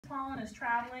pollen is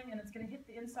traveling and it's going to hit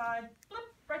the inside, blip,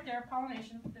 right there,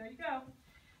 pollination, there you go.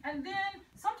 And then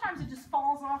sometimes it just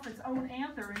falls off its own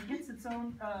anther and gets its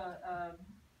own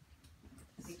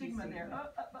stigma there.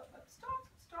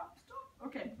 Stop.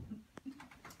 Okay.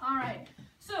 All right.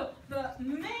 So the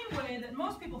main way that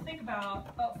most people think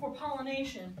about for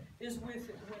pollination is with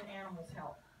when animals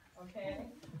help. Okay.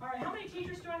 All right. How many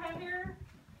teachers do I have here?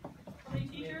 How many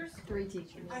teachers? 3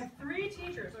 teachers. I have 3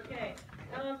 teachers. Okay.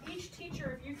 Each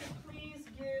teacher, if you could please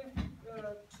give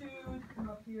 2 to come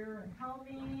up here and help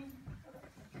me.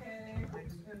 Okay.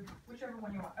 Whichever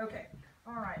one you want. Okay.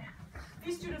 All right.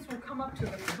 These students will come up to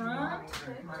the front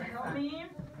to help me.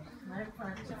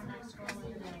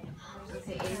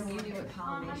 Okay, Aiden, you do what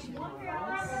pollination is.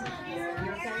 You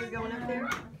okay going up there?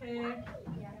 Okay.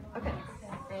 Okay.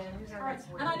 And who's our next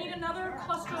one? And I need another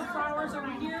cluster of flowers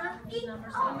over here.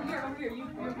 Over here. You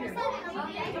over here. Come up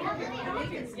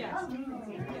here. Yes.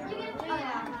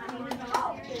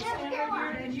 Stand right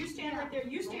here, and you stand right there.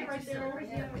 You stay right there.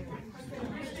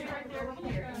 You stay right there.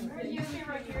 You stay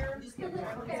right here. Come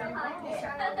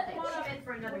on up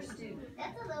for another student.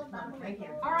 Right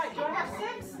here. All right. Do I have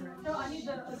 6? No, I need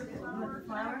the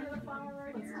flower.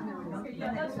 Right here. Okay,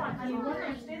 yeah, that's fine. I need one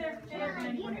there. Stay there.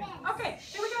 Okay,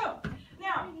 here we go.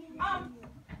 Now,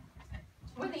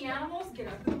 when the animals get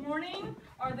up in the morning,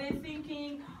 are they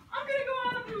thinking, I'm going to go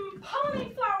out and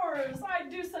pollinate flowers? I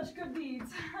do such good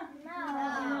deeds. No.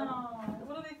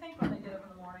 What do they think when they get up in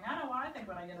the morning? I know what I think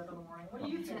when I get up in the morning. What do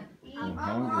you think? I'm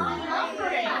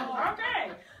hungry.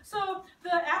 Okay. So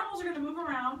the animals are going to move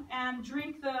around and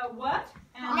drink the what?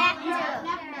 Nectar.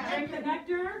 Drink the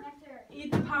nectar.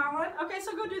 Eat the pollen. Okay,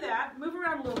 so go do that. Move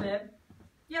around a little bit.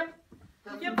 Yep,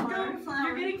 go.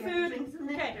 You're getting food.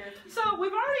 Okay, so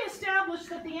we've already established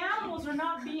that the animals are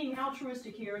not being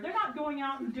altruistic here. They're not going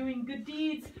out and doing good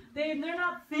deeds. They're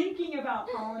not thinking about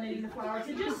pollinating the flowers.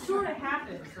 It just sort of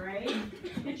happens, right?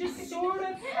 It just sort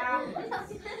of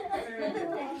happens.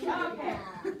 Okay.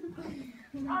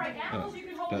 All right, animals, you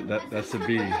can hold That's the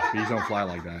bee. Bees don't fly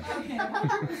like that. Okay, hold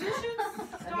your positions.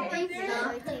 Stop right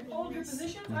there. Hold your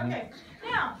positions. Okay.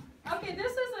 Now, okay,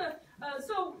 this is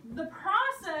so the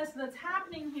process that's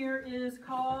happening here is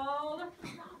called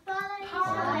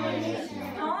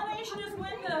pollination. Pollination is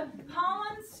when the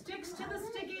pollen sticks to the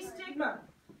sticky stigma.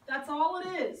 That's all it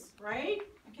is, right?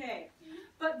 Okay.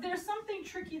 But there's something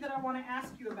tricky that I want to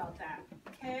ask you about that,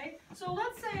 okay? So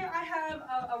let's say I have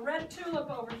a red tulip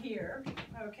over here,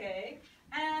 okay?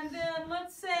 And then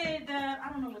let's say that, I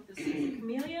don't know what this is, a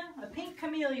camellia? A pink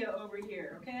camellia over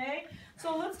here, okay?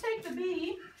 So let's take the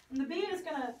bee, and the bee is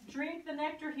going to drink the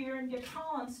nectar here and get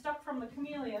pollen stuck from the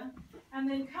camellia, and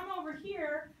then come over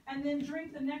here and then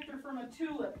drink the nectar from a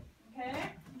tulip,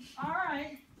 okay? All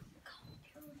right.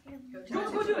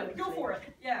 Go do it. Go for it.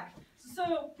 Yeah.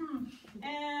 So,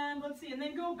 and let's see, and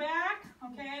then go back,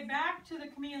 okay, back to the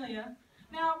camellia.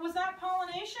 Now, was that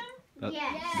pollination?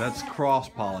 That's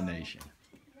cross-pollination.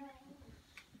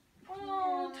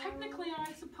 Well, technically,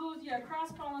 I suppose, yeah,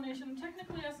 cross-pollination.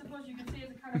 Technically, I suppose you could say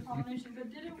it's a kind of pollination, but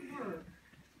did it work?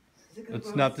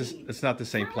 It's not this. It's not the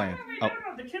same plant. No,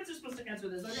 the kids are supposed to answer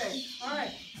this. Okay. All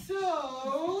right.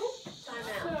 So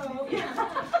yeah.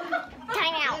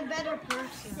 Time out. A better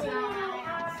person. So,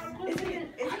 Is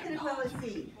it going to grow a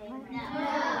seed?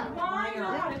 why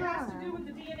not? It has to do with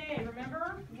the DNA,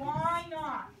 remember? Why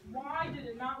not? Why did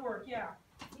it not work? Yeah.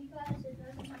 Because it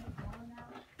doesn't have a pollen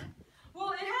out.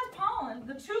 Well, it has pollen.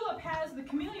 The tulip has the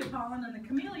camellia pollen, and the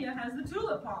camellia has the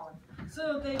tulip pollen.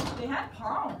 So they had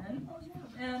pollen,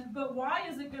 but why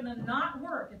is it going to not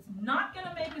work? It's not going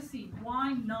to make a seed.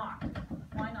 Why not?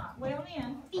 Why not? Way on the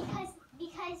end. Because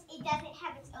it doesn't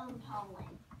have its own pollen.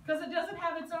 Because it doesn't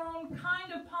have its own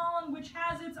kind of pollen, which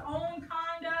has its own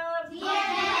kind of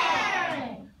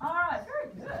DNA. All right,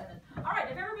 very good. All right,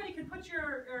 if everybody could put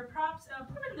your props,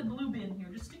 put them in the blue bin here.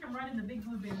 Just stick them right in the big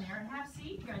blue bin there and have a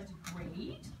seat. You guys did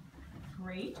great.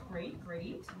 Great. Very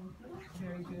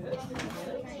good.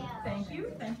 Thank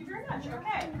you very much.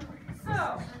 Okay,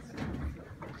 so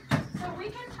we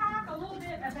can talk a little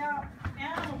bit about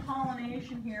animal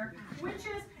pollination here, which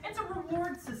is, it's a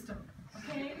reward system,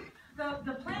 okay?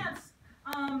 The plants,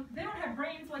 they don't have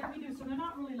brains like we do, so they're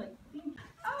not really like thinking.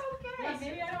 Okay,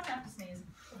 maybe I don't have to sneeze.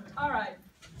 All right.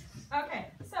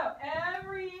 Okay, so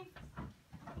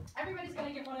everybody's going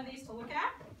to get one of these to look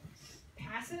at.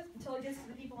 Pass it until it gets to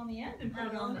the people on the end and put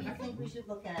it on. I think we should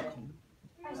look at it.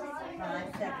 5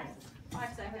 seconds.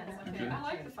 5 seconds, okay. I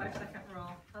like the 5-second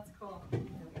rule. That's cool.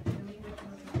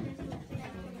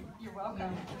 You're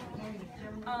welcome.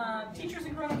 Teachers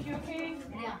and grown-ups, you okay?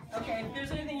 Yeah. Okay, if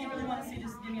there's anything you really want to see,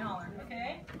 just give me a holler,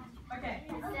 okay? Okay.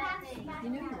 You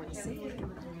know you want to see it.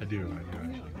 I do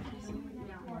actually.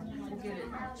 good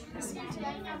at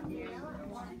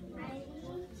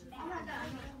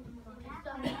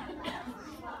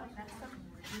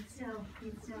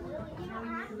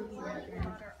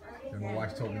And my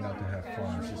wife told me not to have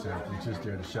fun. She said, you're just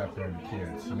there to chaperone the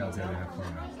kids. You're not there to have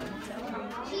fun.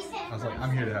 I was like,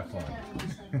 I'm here to have fun.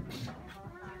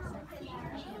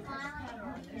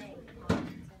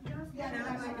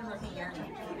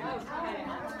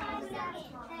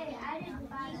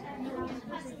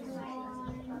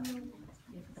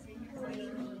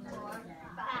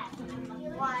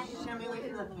 Show me what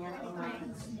you're looking at.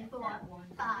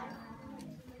 5.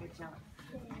 Good job.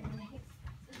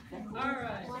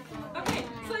 Alright. Okay,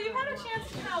 so you've had a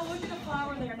chance to kind of look at the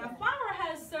flower there. Now, flower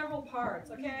has several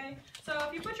parts, okay? So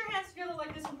if you put your hands together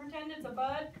like this and pretend it's a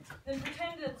bud, then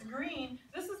pretend it's green.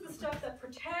 This is the stuff that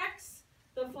protects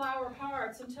the flower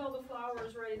parts until the flower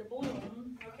is ready to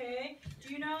bloom, okay?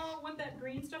 Do you know what that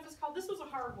green stuff is called? This was a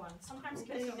hard one. Sometimes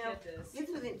kids don't get this.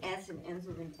 It's with an S and ends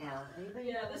with an L. Anybody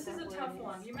Yeah, know this what is a that tough word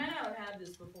one. is? You may not have had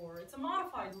this before. It's a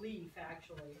modified leaf,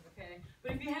 actually, okay?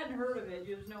 But if you hadn't heard of it,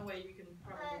 there's no way you can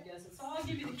probably guess it. So I'll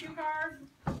give you the cue card.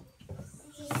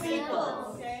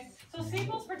 Sepals. Okay, so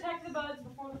sepals protect the buds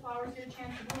before the flowers get a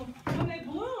chance to bloom. When they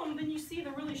bloom, then you see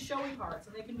the really showy parts,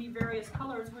 and they can be various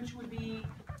colors, which would be,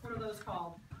 what are those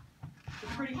called? The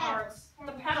pretty parts,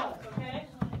 the petals, okay?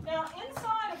 Now,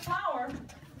 inside a flower,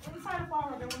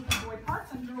 there would be boy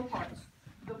parts and girl parts.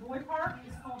 The boy part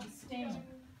is called the stamen.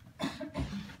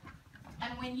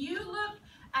 And when you look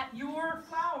at your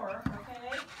flower,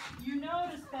 okay, you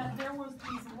notice that there was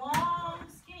these long,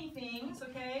 skinny things,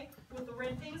 okay, with the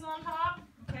red things on top,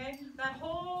 okay? That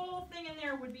whole thing in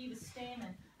there would be the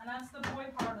stamen, and that's the boy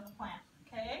part of the plant,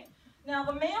 okay? Now,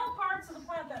 the male parts of the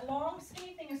plant, that long,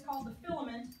 skinny thing is called the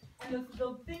filament, and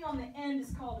the thing on the end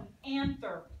is called an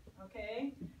anther,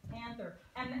 okay? Anther.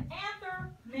 And the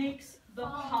anther makes the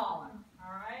pollen,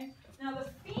 all right? Now,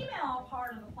 the female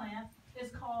part of the plant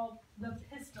is called the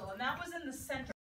pistil, and that was in the center.